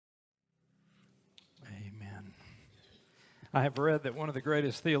I have read that one of the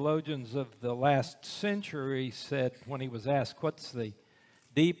greatest theologians of the last century said, when he was asked, what's the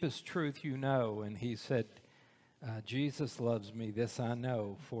deepest truth you know? And he said, Jesus loves me, this I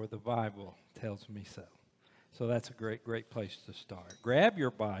know, for the Bible tells me so. So that's a great, great place to start. Grab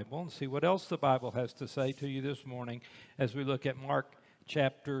your Bible and see what else the Bible has to say to you this morning as we look at Mark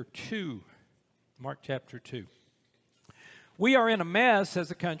chapter 2. Mark chapter 2. We are in a mess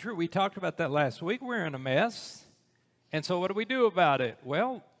as a country. We talked about that last week. We're in a mess. And so what do we do about it?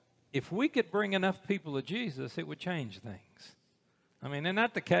 Well, if we could bring enough people to Jesus, it would change things. I mean, isn't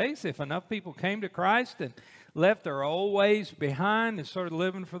that the case? If enough people came to Christ and left their old ways behind and started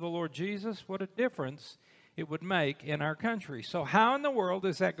living for the Lord Jesus, what a difference it would make in our country. So how in the world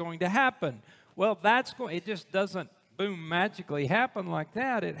is that going to happen? Well, it just doesn't, boom, magically happen like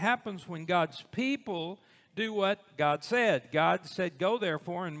that. It happens when God's people do what God said. God said, go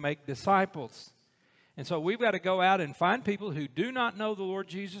therefore and make disciples. And so we've got to go out and find people who do not know the Lord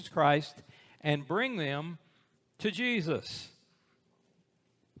Jesus Christ and bring them to Jesus.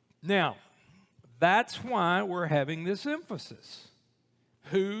 Now, that's why we're having this emphasis.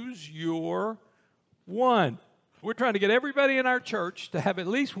 Who's your one? We're trying to get everybody in our church to have at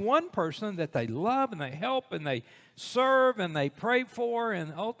least one person that they love and they help and they serve and they pray for,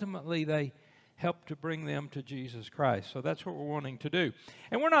 and ultimately they help to bring them to Jesus Christ. So that's what we're wanting to do.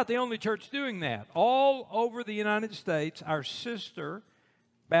 And we're not the only church doing that. All over the United States, our sister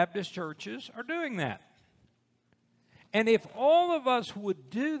Baptist churches are doing that. And if all of us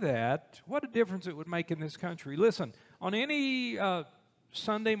would do that, what a difference it would make in this country. Listen, on any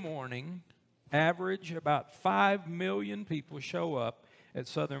Sunday morning, average about 5 million people show up at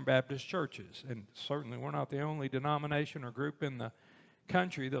Southern Baptist churches. And certainly we're not the only denomination or group in the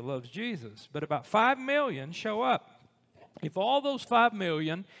country that loves Jesus, but about 5 million show up. If all those 5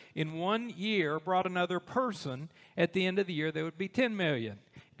 million in 1 year brought another person, at the end of the year there would be 10 million.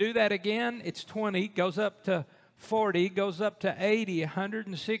 Do that again, it's 20, goes up to 40, goes up to 80,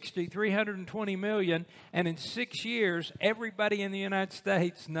 160, 320 million, and in 6 years everybody in the United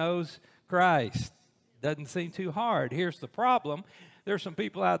States knows Christ. Doesn't seem too hard. Here's the problem. There's some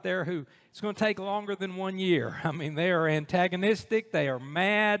people out there who it's going to take longer than 1 year. I mean, they are antagonistic, they are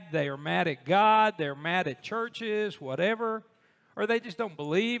mad at God, they're mad at churches, whatever, or they just don't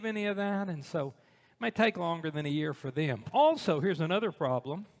believe any of that, and so it may take longer than a year for them. Also, here's another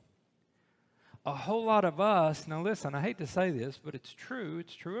problem. A whole lot of us, now listen, I hate to say this, but it's true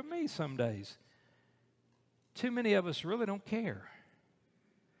of me some days. Too many of us really don't care.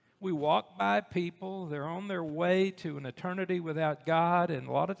 We walk by people, they're on their way to an eternity without God, and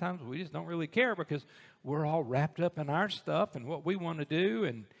a lot of times we just don't really care because we're all wrapped up in our stuff and what we want to do,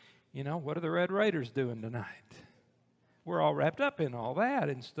 and, you know, what are the Red Raiders doing tonight? We're all wrapped up in all that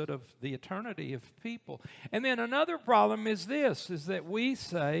instead of the eternity of people. And then another problem is this, is that we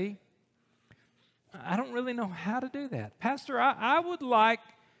say, I don't really know how to do that. Pastor, I would like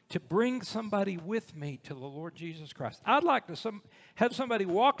to bring somebody with me to the Lord Jesus Christ. I'd like to have somebody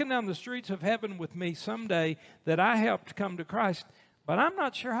walking down the streets of heaven with me someday that I helped come to Christ, but I'm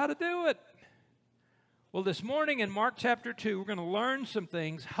not sure how to do it. Well, this morning in Mark chapter 2, we're going to learn some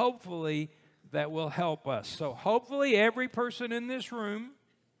things, hopefully, that will help us. So hopefully every person in this room,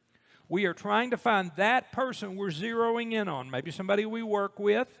 we are trying to find that person we're zeroing in on. Maybe somebody we work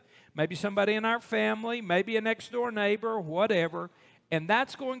with, maybe somebody in our family, maybe a next-door neighbor, whatever. And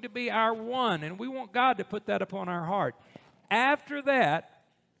that's going to be our one, and we want God to put that upon our heart. After that,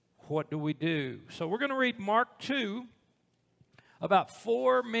 what do we do? So we're going to read Mark 2 about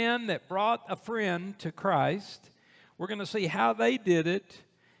 4 men that brought a friend to Christ. We're going to see how they did it,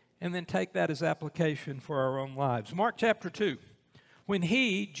 and then take that as application for our own lives. Mark chapter 2. When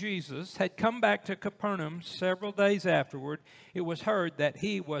he, Jesus, had come back to Capernaum several days afterward, it was heard that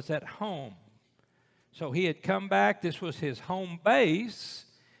he was at home. So he had come back, this was his home base,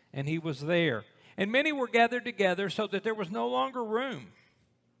 and he was there. And many were gathered together so that there was no longer room,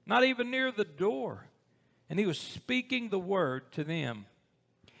 not even near the door. And he was speaking the word to them.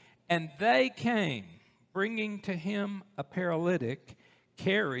 And they came, bringing to him a paralytic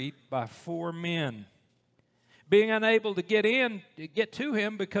carried by 4 men. Being unable to get to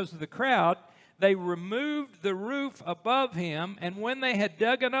him because of the crowd, they removed the roof above him, and when they had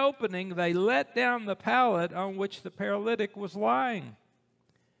dug an opening, they let down the pallet on which the paralytic was lying.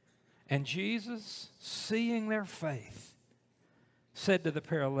 And Jesus, seeing their faith, said to the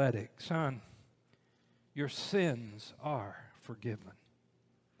paralytic, "Son, your sins are forgiven."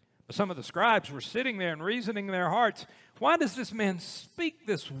 But some of the scribes were sitting there and reasoning in their hearts, "Why does this man speak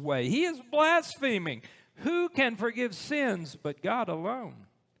this way? He is blaspheming. Who can forgive sins but God alone?"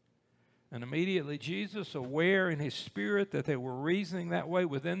 And immediately Jesus, aware in his spirit that they were reasoning that way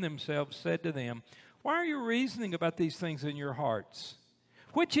within themselves, said to them, "Why are you reasoning about these things in your hearts?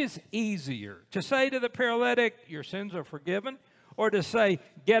 Which is easier, to say to the paralytic, 'Your sins are forgiven,' or to say,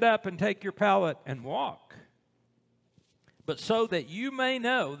 'Get up and take your pallet and walk'? But so that you may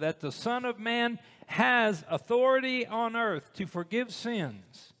know that the Son of Man has authority on earth to forgive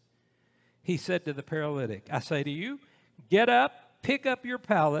sins," he said to the paralytic, "I say to you, get up, pick up your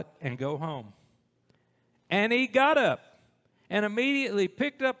pallet, and go home." And he got up and immediately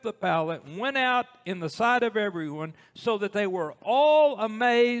picked up the pallet and went out in the sight of everyone, so that they were all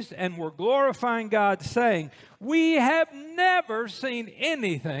amazed and were glorifying God, saying, "We have never seen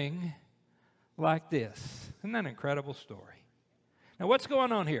anything like this." Isn't that an incredible story? Now, what's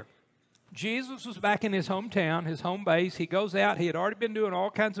going on here? Jesus was back in his hometown, his home base. He goes out. He had already been doing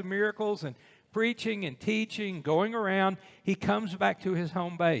all kinds of miracles and preaching and teaching, going around. He comes back to his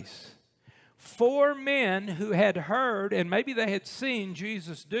home base. 4 men who had heard, and maybe they had seen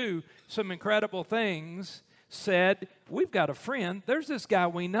Jesus do some incredible things, said, "We've got a friend. There's this guy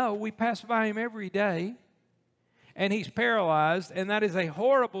we know. We pass by him every day, and he's paralyzed, and that is a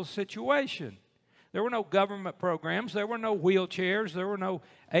horrible situation." There were no government programs. There were no wheelchairs. There were no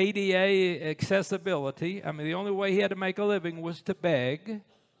ADA accessibility. I mean, the only way he had to make a living was to beg.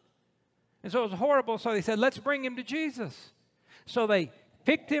 And so it was horrible. So they said, "Let's bring him to Jesus." So they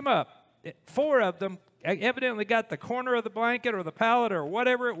picked him up. 4 of them evidently got the corner of the blanket or the pallet or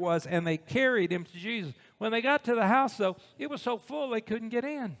whatever it was, and they carried him to Jesus. When they got to the house, though, it was so full they couldn't get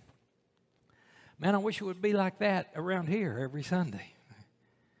in. Man, I wish it would be like that around here every Sunday.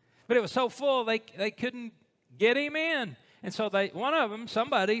 But it was so full they couldn't get him in. And so one of them,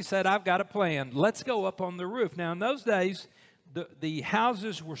 somebody said, "I've got a plan. Let's go up on the roof." Now, in those days, the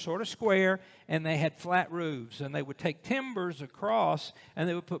houses were sort of square, and they had flat roofs. And they would take timbers across, and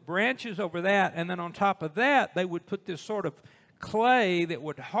they would put branches over that. And then on top of that, they would put this sort of clay that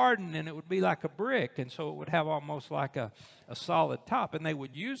would harden, and it would be like a brick. And so it would have almost like a solid top. And they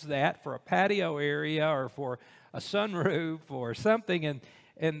would use that for a patio area or for a sunroof or something.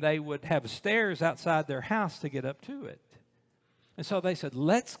 And they would have stairs outside their house to get up to it. And so they said,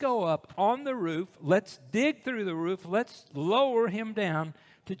 "Let's go up on the roof. Let's dig through the roof. Let's lower him down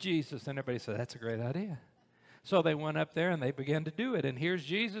to Jesus." And everybody said, "That's a great idea." So they went up there and they began to do it. And here's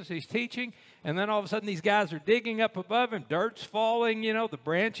Jesus. He's teaching. And then all of a sudden these guys are digging up above him. Dirt's falling, the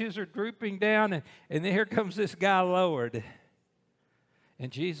branches are drooping down. And then here comes this guy lowered.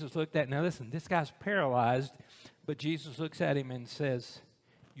 And Jesus looked at him. Now listen, this guy's paralyzed. But Jesus looks at him and says,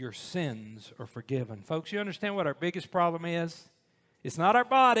 "Your sins are forgiven." Folks, you understand what our biggest problem is? It's not our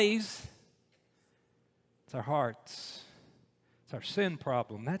bodies. It's our hearts. It's our sin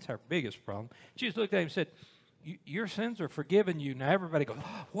problem. That's our biggest problem. Jesus looked at him and said, "Your sins are forgiven you." Now everybody goes,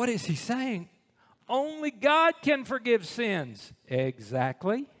 "What is he saying?" Only God can forgive sins.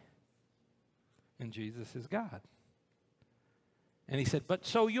 Exactly. And Jesus is God. And he said, "But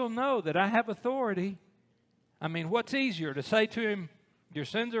so you'll know that I have authority." I mean, what's easier, to say to him, "Your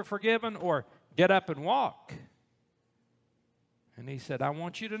sins are forgiven," or "Get up and walk"? And he said, "I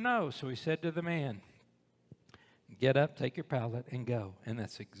want you to know." So he said to the man, "Get up, take your pallet, and go." And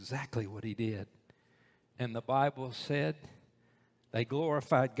that's exactly what he did. And the Bible said they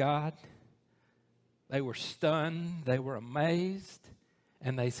glorified God. They were stunned. They were amazed.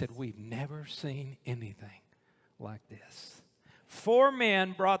 And they said, "We've never seen anything like this." 4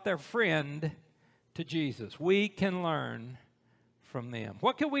 men brought their friend to Jesus. We can learn from them.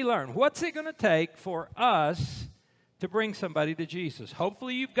 What can we learn? What's it going to take for us to bring somebody to Jesus?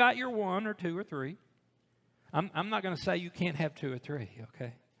 Hopefully you've got your 1 or 2 or 3. I'm not going to say you can't have 2 or 3,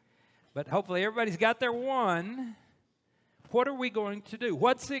 okay? But hopefully everybody's got their 1. What are we going to do?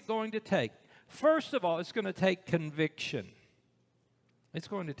 What's it going to take? First of all, it's going to take conviction. It's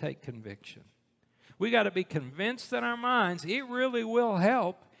going to take conviction. We got to be convinced in our minds. It really will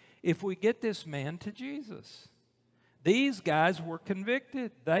help if we get this man to Jesus. These guys were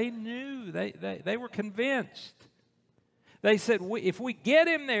convicted. They knew. They were convinced. They said, if we get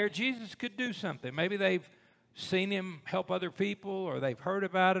him there, Jesus could do something. Maybe they've seen him help other people, or they've heard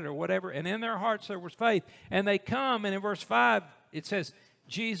about it, or whatever. And in their hearts there was faith. And they come, and in verse 5, it says,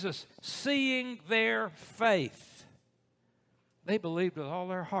 Jesus, seeing their faith. They believed with all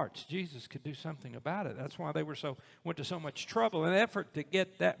their hearts Jesus could do something about it. That's why they went to so much trouble and effort to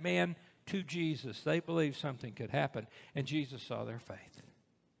get that man to Jesus. They believed something could happen. And Jesus saw their faith,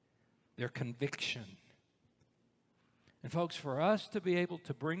 their conviction. And folks, for us to be able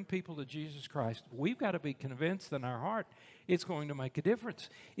to bring people to Jesus Christ, we've got to be convinced in our heart it's going to make a difference.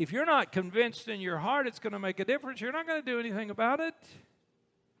 If you're not convinced in your heart it's going to make a difference, you're not going to do anything about it.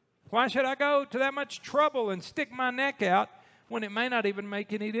 Why should I go to that much trouble and stick my neck out when it may not even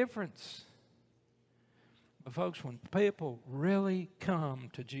make any difference? But folks, when people really come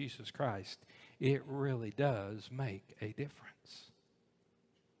to Jesus Christ, it really does make a difference.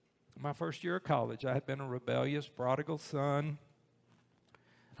 My first year of college, I had been a rebellious prodigal son.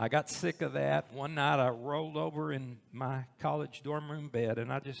 I got sick of that. One night I rolled over in my college dorm room bed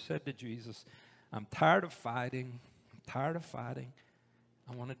and I just said to Jesus, I'm tired of fighting. I'm tired of fighting.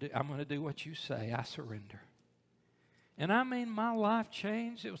 I'm going to do what you say. I surrender. And I mean, my life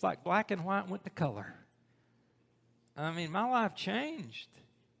changed. It was like black and white went to color. I mean, my life changed.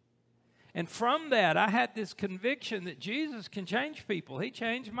 And from that, I had this conviction that Jesus can change people. He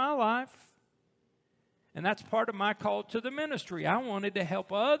changed my life. And that's part of my call to the ministry. I wanted to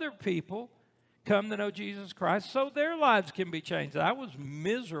help other people come to know Jesus Christ so their lives can be changed. I was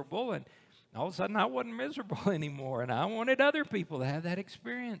miserable, and all of a sudden I wasn't miserable anymore, and I wanted other people to have that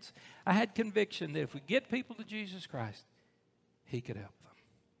experience. I had conviction that if we get people to Jesus Christ, He could help them.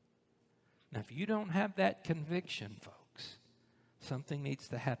 Now, if you don't have that conviction, folks, something needs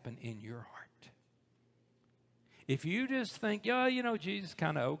to happen in your heart. If you just think, yeah, you know, Jesus is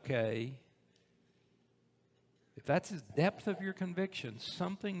kind of okay, if that's the depth of your conviction,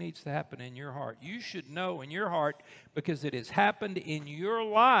 something needs to happen in your heart. You should know in your heart, because it has happened in your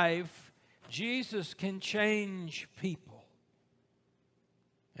life, Jesus can change people.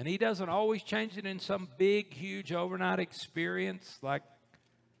 And He doesn't always change it in some big, huge overnight experience like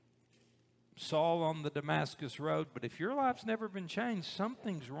Saul on the Damascus Road. But if your life's never been changed,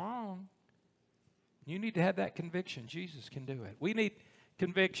 something's wrong. You need to have that conviction. Jesus can do it. We need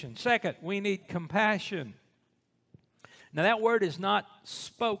conviction. Second, we need compassion. Now, that word is not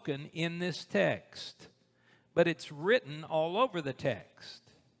spoken in this text, but it's written all over the text.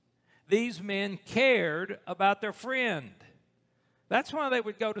 These men cared about their friend. That's why they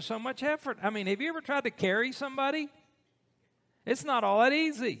would go to so much effort. I mean, have you ever tried to carry somebody? It's not all that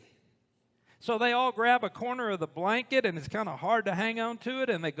easy. So they all grab a corner of the blanket, and it's kind of hard to hang on to it,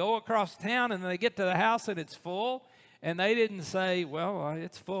 and they go across town, and they get to the house, and it's full. And they didn't say, well,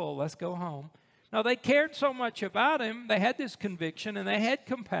 it's full, let's go home. No, they cared so much about him. They had this conviction, and they had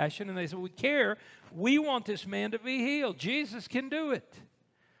compassion, and they said, we care. We want this man to be healed. Jesus can do it.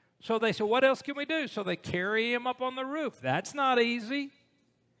 So they said, what else can we do? So they carry him up on the roof. That's not easy.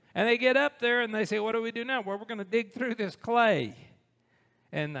 And they get up there, and they say, what do we do now? Well, we're going to dig through this clay.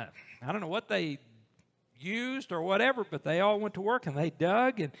 And I don't know what they used or whatever, but they all went to work, and they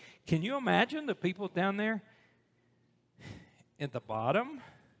dug. And can you imagine the people down there at the bottom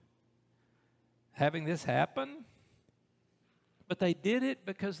having this happen? But they did it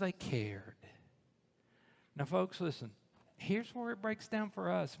because they cared. Now, folks, listen. Here's where it breaks down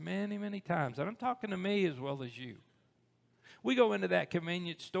for us many, many times. And I'm talking to me as well as you. We go into that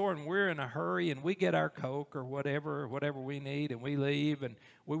convenience store and we're in a hurry and we get our Coke or whatever we need, and we leave and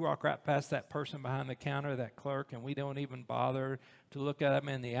we walk right past that person behind the counter, that clerk, and we don't even bother to look at them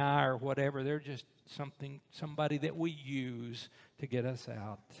in the eye or whatever. They're just somebody that we use to get us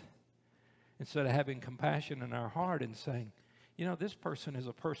out. Instead of having compassion in our heart and saying, you know, this person is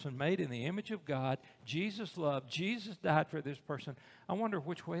a person made in the image of God. Jesus loved. Jesus died for this person. I wonder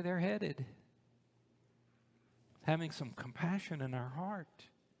which way they're headed. Having some compassion in our heart.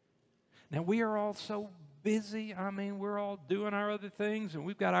 Now, we are all so busy. I mean, we're all doing our other things, and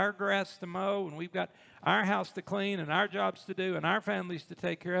we've got our grass to mow, and we've got our house to clean, and our jobs to do, and our families to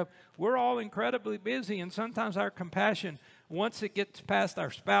take care of. We're all incredibly busy, and sometimes our compassion, once it gets past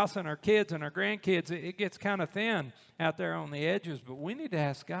our spouse and our kids and our grandkids, it gets kind of thin out there on the edges. But we need to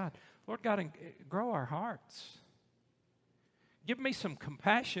ask God, Lord God, grow our hearts. Give me some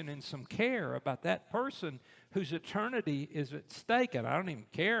compassion and some care about that person whose eternity is at stake. And I don't even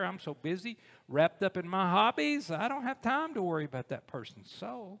care. I'm so busy, wrapped up in my hobbies. I don't have time to worry about that person's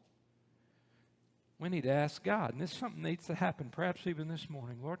soul. We need to ask God. And this something needs to happen, perhaps even this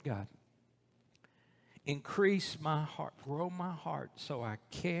morning. Lord God, increase my heart, grow my heart so I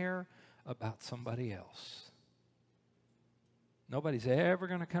care about somebody else. Nobody's ever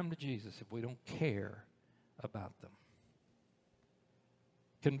going to come to Jesus if we don't care about them.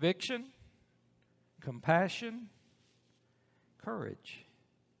 Conviction, compassion, courage.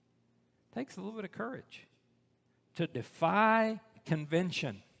 It takes a little bit of courage to defy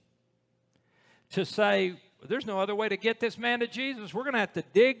convention. To say, there's no other way to get this man to Jesus. We're going to have to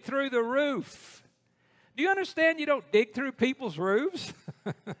dig through the roof. Do you understand you don't dig through people's roofs?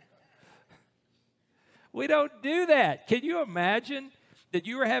 We don't do that. Can you imagine that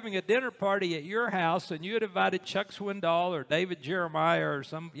you were having a dinner party at your house and you had invited Chuck Swindoll or David Jeremiah or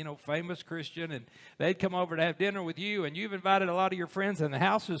some, famous Christian, and they'd come over to have dinner with you, and you've invited a lot of your friends and the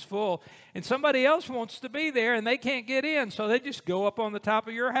house is full, and somebody else wants to be there and they can't get in, so they just go up on the top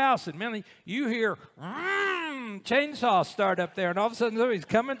of your house, and man, you hear chainsaws start up there, and all of a sudden somebody's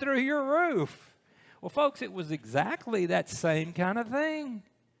coming through your roof. Well, folks, it was exactly that same kind of thing.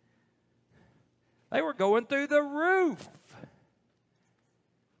 They were going through the roof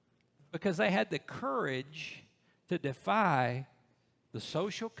because they had the courage to defy the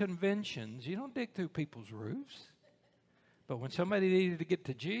social conventions. You don't dig through people's roofs. But when somebody needed to get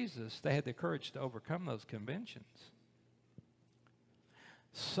to Jesus, they had the courage to overcome those conventions.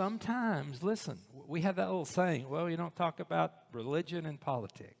 Sometimes, listen, we have that little saying, well, you don't talk about religion and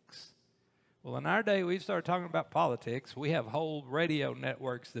politics. Well, in our day, we've started talking about politics. We have whole radio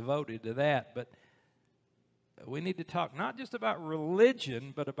networks devoted to that, but we need to talk not just about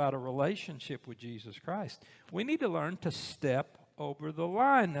religion, but about a relationship with Jesus Christ. We need to learn to step over the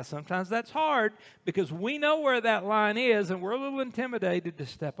line. Now, sometimes that's hard because we know where that line is, and we're a little intimidated to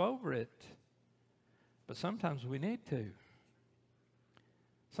step over it. But sometimes we need to.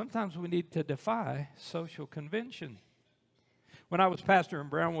 Sometimes we need to defy social convention. When I was pastor in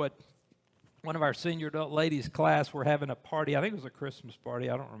Brownwood, one of our senior adult ladies' class were having a party. I think it was a Christmas party.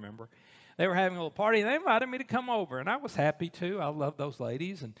 I don't remember. They were having a little party, and they invited me to come over, and I was happy to. I love those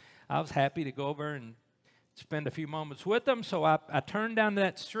ladies, and I was happy to go over and spend a few moments with them. So I turned down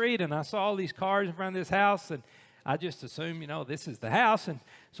that street, and I saw all these cars in front of this house, and I just assumed, this is the house. And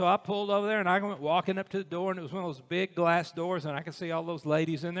so I pulled over there, and I went walking up to the door, and it was one of those big glass doors, and I could see all those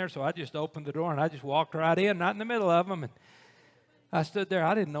ladies in there. So I just opened the door, and I just walked right in, not in the middle of them. And I stood there.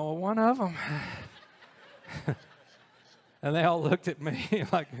 I didn't know one of them. And they all looked at me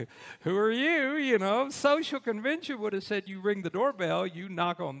like, who are you? Social convention would have said you ring the doorbell, you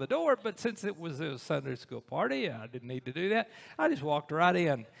knock on the door. But since it was a Sunday school party, I didn't need to do that. I just walked right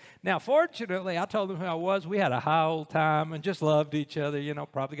in. Now, fortunately, I told them who I was. We had a high old time and just loved each other.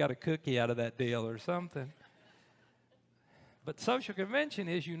 Probably got a cookie out of that deal or something. But social convention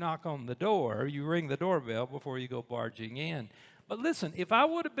is you knock on the door, you ring the doorbell before you go barging in. But listen, if I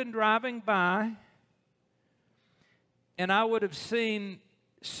would have been driving by and I would have seen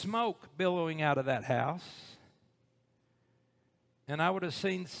smoke billowing out of that house, and I would have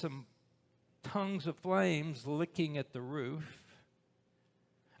seen some tongues of flames licking at the roof,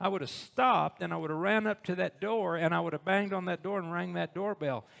 I would have stopped and I would have ran up to that door and I would have banged on that door and rang that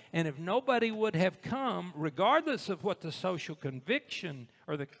doorbell. And if nobody would have come, regardless of what the social conviction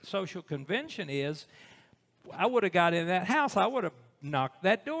or the social convention is, I would have got in that house. I would have knocked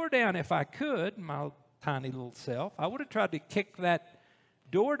that door down if I could, my tiny little self. I would have tried to kick that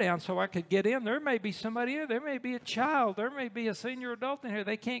door down so I could get in. There may be somebody here. There may be a child. There may be a senior adult in here.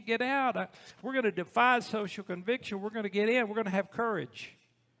 They can't get out. We're going to defy social conviction. We're going to get in. We're going to have courage.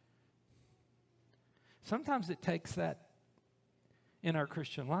 Sometimes it takes that in our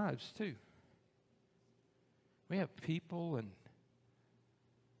Christian lives too. We have people and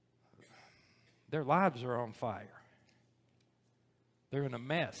their lives are on fire. They're in a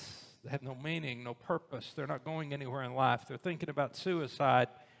mess. They have no meaning, no purpose. They're not going anywhere in life. They're thinking about suicide.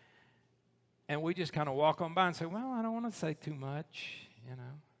 And we just kind of walk on by and say, well, I don't want to say too much,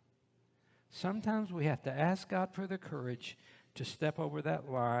 Sometimes we have to ask God for the courage to step over that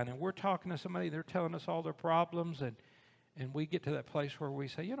line. And we're talking to somebody, they're telling us all their problems, and we get to that place where we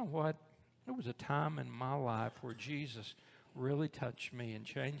say, you know what? There was a time in my life where Jesus really touched me and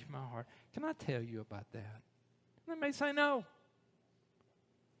changed my heart. Can I tell you about that? And they may say no.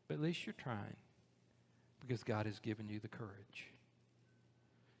 But at least you're trying because God has given you the courage.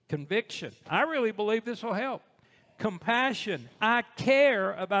 Conviction. I really believe this will help. Compassion. I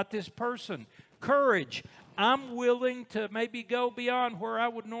care about this person. Courage. I'm willing to maybe go beyond where I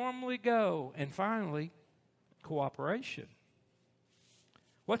would normally go. And finally, cooperation.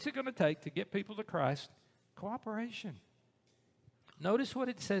 What's it going to take to get people to Christ? Cooperation. Notice what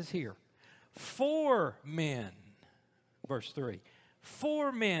it says here. 4 men, verse 3.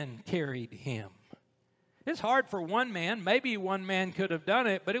 4 men carried him. It's hard for one man. Maybe one man could have done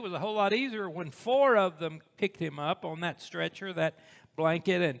it, but it was a whole lot easier when 4 of them picked him up on that stretcher, that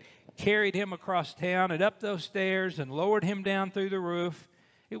blanket, and carried him across town and up those stairs and lowered him down through the roof.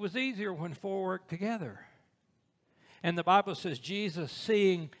 It was easier when 4 worked together. And the Bible says Jesus,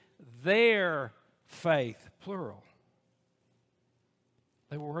 seeing their faith, plural,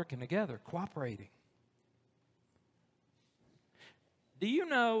 they were working together, cooperating. Do you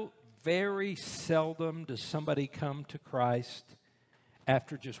know very seldom does somebody come to Christ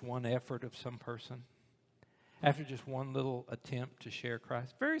after just one effort of some person? after just one little attempt to share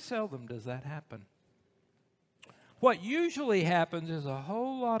Christ? Very seldom does that happen. What usually happens is a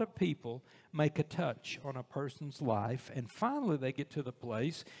whole lot of people make a touch on a person's life, and finally they get to the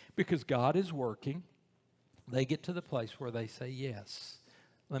place, because God is working, they get to the place where they say yes.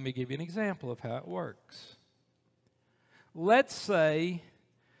 Let me give you an example of how it works. Let's say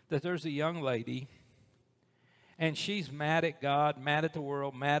that there's a young lady, and she's mad at God, mad at the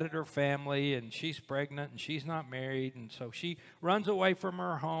world, mad at her family, and she's pregnant, and she's not married, and so she runs away from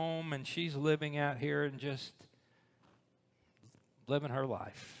her home, and she's living out here and just living her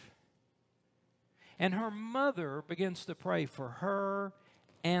life. And her mother begins to pray for her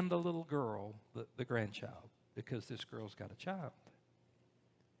and the little girl, the grandchild, because this girl's got a child.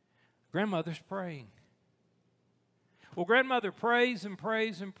 Grandmother's praying. Well, grandmother prays and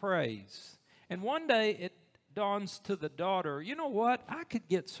prays and prays. And one day it dawns to the daughter, you know what? I could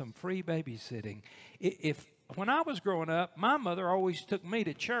get some free babysitting. When I was growing up, my mother always took me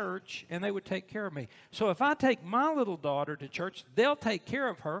to church, and they would take care of me. So if I take my little daughter to church, they'll take care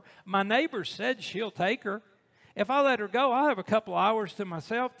of her. My neighbor said she'll take her. If I let her go, I'll have a couple hours to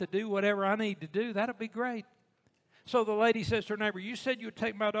myself to do whatever I need to do. That'll be great. So the lady says to her neighbor, you said you would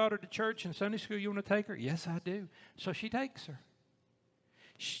take my daughter to church and Sunday school. You want to take her? Yes, I do. So she takes her.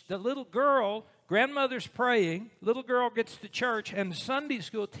 The little girl, grandmother's praying, little girl gets to church, and Sunday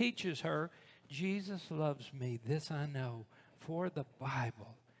school teaches her, Jesus loves me, this I know, for the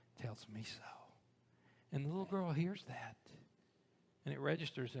Bible tells me so. And the little girl hears that, and it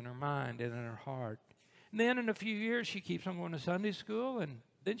registers in her mind and in her heart. And then in a few years, she keeps on going to Sunday school, and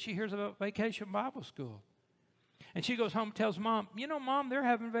then she hears about Vacation Bible School. And she goes home and tells Mom, you know, Mom, they're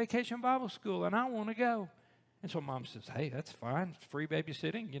having Vacation Bible School, and I want to go. And so Mom says, hey, that's fine. It's free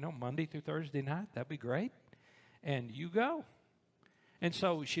babysitting, Monday through Thursday night. That'd be great. And you go. And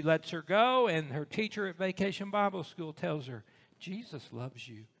so she lets her go, and her teacher at Vacation Bible School tells her, Jesus loves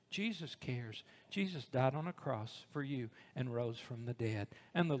you. Jesus cares. Jesus died on a cross for you and rose from the dead.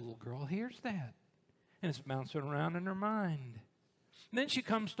 And the little girl hears that, and it's bouncing around in her mind. And then she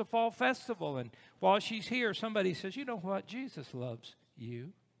comes to Fall Festival, and while she's here, somebody says, you know what? Jesus loves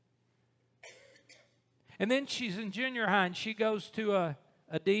you. And then she's in junior high, and she goes to a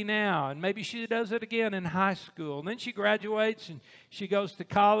D now, and maybe she does it again in high school. And then she graduates, and she goes to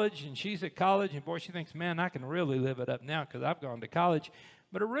college, and she's at college, and boy, she thinks, man, I can really live it up now because I've gone to college.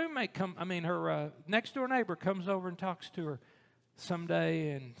 But her roommate her next door neighbor comes over and talks to her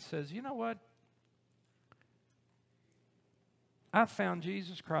someday and says, you know what? I found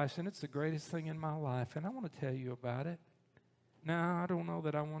Jesus Christ, and it's the greatest thing in my life, and I want to tell you about it. No, I don't know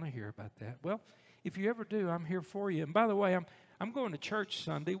that I want to hear about that. Well, if you ever do, I'm here for you. And by the way, I'm going to church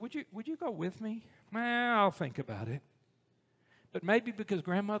Sunday. Would you go with me? Well, I'll think about it. But maybe because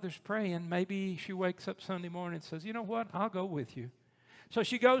grandmother's praying, maybe she wakes up Sunday morning and says, you know what? I'll go with you. So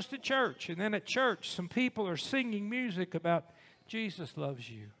she goes to church, and then at church, some people are singing music about Jesus loves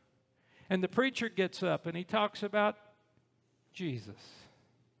you. And the preacher gets up, and he talks about Jesus.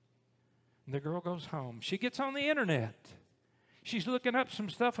 And the girl goes home. She gets on the internet. She's looking up some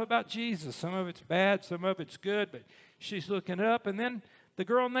stuff about Jesus. Some of it's bad, some of it's good, but she's looking up. And then the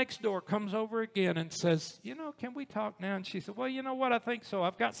girl next door comes over again and says, can we talk now? And she said, well, you know what? I think so.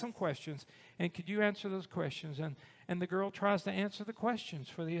 I've got some questions. And could you answer those questions? And the girl tries to answer the questions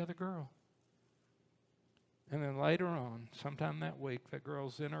for the other girl. And then later on, sometime that week, that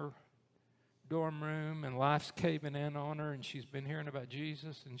girl's in her dorm room, and life's caving in on her, and she's been hearing about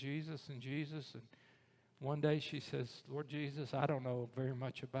Jesus and Jesus and Jesus. And one day she says, Lord Jesus, I don't know very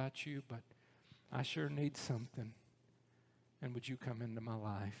much about you, but I sure need something. And would you come into my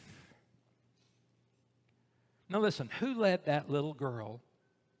life? Now listen, who led that little girl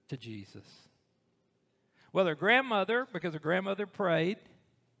to Jesus? Well, her grandmother, because her grandmother prayed.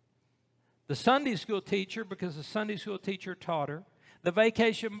 The Sunday school teacher, because the Sunday school teacher taught her. The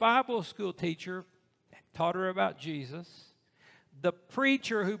Vacation Bible School teacher taught her about Jesus. The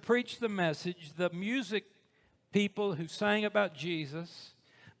preacher who preached the message, the music people who sang about Jesus,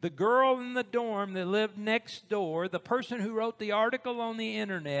 the girl in the dorm that lived next door, the person who wrote the article on the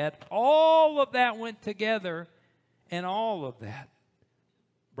internet, all of that went together, and all of that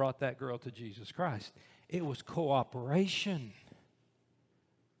brought that girl to Jesus Christ. It was cooperation.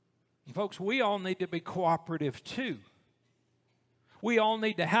 And folks, we all need to be cooperative too. We all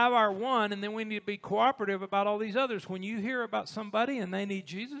need to have our one, and then we need to be cooperative about all these others. When you hear about somebody and they need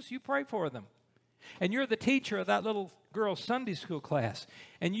Jesus, you pray for them. And you're the teacher of that little girl's Sunday school class,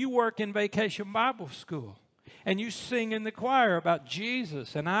 and you work in Vacation Bible School, and you sing in the choir about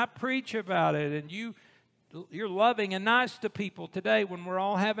Jesus, and I preach about it, and you you're loving and nice to people today when we're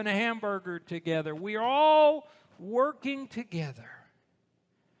all having a hamburger together. We are all working together.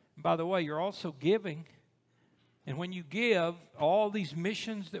 And by the way, you're also giving. And when you give, all these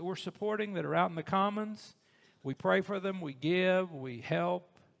missions that we're supporting that are out in the commons, we pray for them, we give, we help.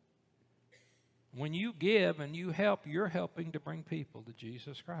 When you give and you help, you're helping to bring people to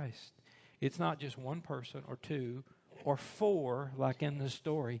Jesus Christ. It's not just one person or two or four, like in the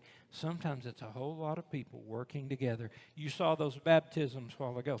story. Sometimes it's a whole lot of people working together. You saw those baptisms a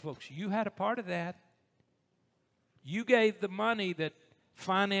while ago. Folks, you had a part of that. You gave the money that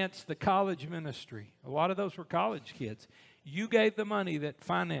financed the college ministry. A lot of those were college kids. You gave the money that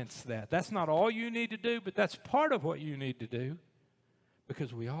financed that. That's not all you need to do, but that's part of what you need to do,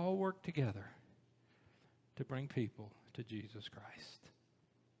 because we all work together to bring people to Jesus Christ.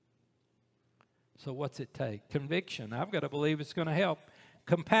 So what's it take? Conviction. I've got to believe it's going to help.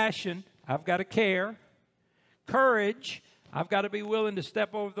 Compassion. I've got to care. Courage. I've got to be willing to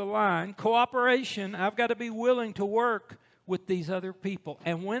step over the line. Cooperation. I've got to be willing to work with these other people.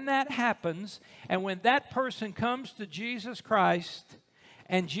 And when that happens, and when that person comes to Jesus Christ,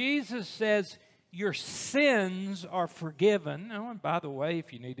 and Jesus says, your sins are forgiven. Oh, and by the way,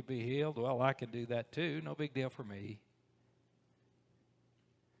 if you need to be healed, well, I can do that too. No big deal for me.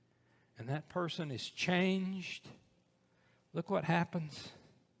 And that person is changed. Look what happens.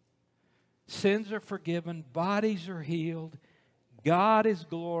 Sins are forgiven, bodies are healed, God is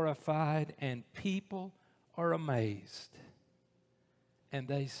glorified, and people are amazed. And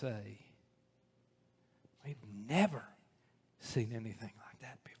they say, we've never seen anything like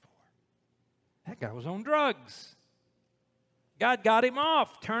that before. That guy was on drugs. God got him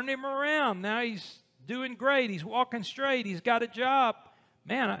off, turned him around. Now he's doing great. He's walking straight. He's got a job.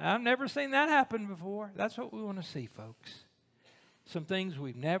 Man, I've never seen that happen before. That's what we want to see, folks. Some things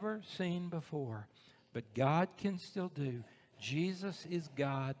we've never seen before, but God can still do. Jesus is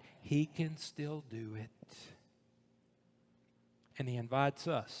God. He can still do it. And He invites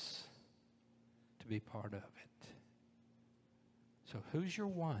us to be part of it. So who's your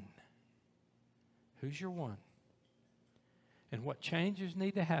one? Who's your one? And what changes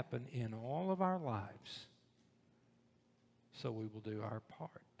need to happen in all of our lives so we will do our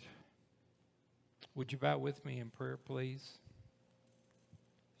part? Would you bow with me in prayer, please?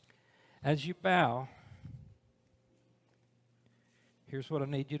 As you bow, here's what I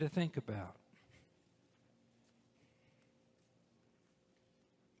need you to think about.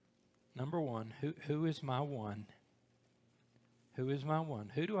 Number one, who is my one? Who is my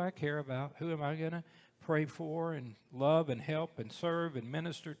one? Who do I care about? Who am I going to pray for and love and help and serve and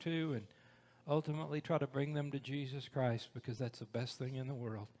minister to and ultimately try to bring them to Jesus Christ, because that's the best thing in the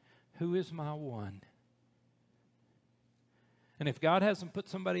world? Who is my one? And if God hasn't put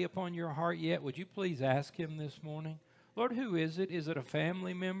somebody upon your heart yet, would you please ask Him this morning, Lord, who is it? Is it a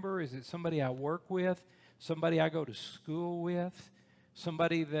family member? Is it somebody I work with? Somebody I go to school with?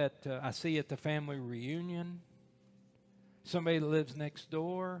 Somebody that I see at the family reunion? Somebody that lives next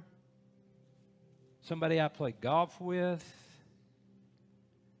door? Somebody I play golf with?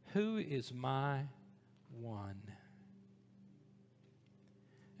 Who is my one?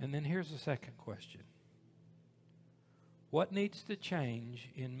 And then here's the second question. What needs to change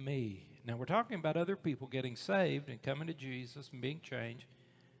in me? Now, we're talking about other people getting saved and coming to Jesus and being changed.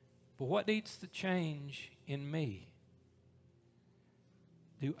 But what needs to change in me?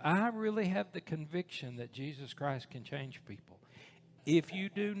 Do I really have the conviction that Jesus Christ can change people? If you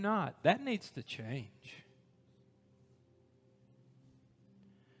do not, that needs to change.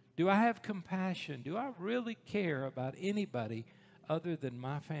 Do I have compassion? Do I really care about anybody other than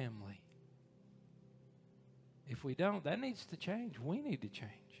my family? If we don't, that needs to change. We need to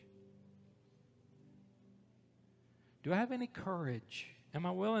change. Do I have any courage? Am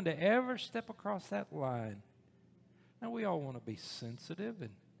I willing to ever step across that line? Now, we all want to be sensitive,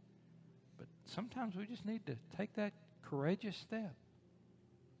 but sometimes we just need to take that courageous step.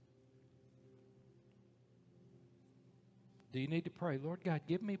 Do you need to pray, Lord God,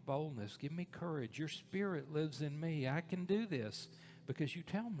 give me boldness, give me courage. Your Spirit lives in me. I can do this because you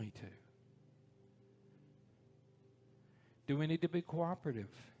tell me to. Do we need to be cooperative?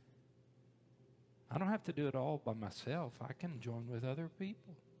 I don't have to do it all by myself. I can join with other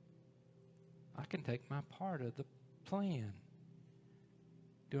people. I can take my part of the plan.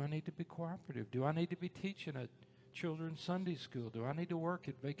 Do I need to be cooperative? Do I need to be teaching at children's Sunday school? Do I need to work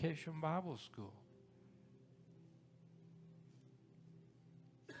at Vacation Bible School?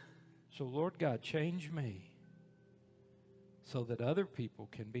 So, Lord God, change me so that other people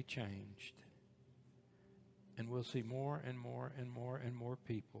can be changed. And we'll see more and more and more and more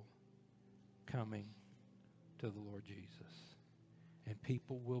people coming to the Lord Jesus. And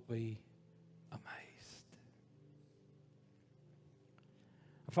people will be amazed.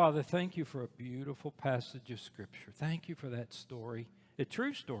 Father, thank you for a beautiful passage of Scripture. Thank you for that story, a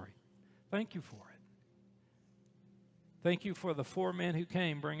true story. Thank you for it. Thank you for the 4 men who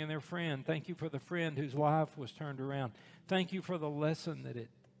came bringing their friend. Thank you for the friend whose life was turned around. Thank you for the lesson that it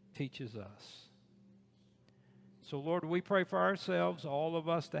teaches us. So, Lord, we pray for ourselves, all of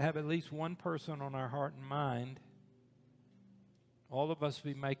us, to have at least one person on our heart and mind. All of us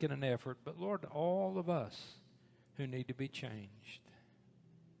be making an effort, but, Lord, all of us who need to be changed.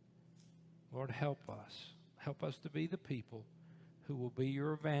 Lord, help us. Help us to be the people who will be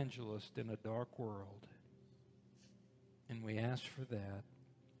your evangelist in a dark world. And we ask for that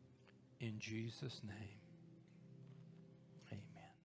in Jesus' name.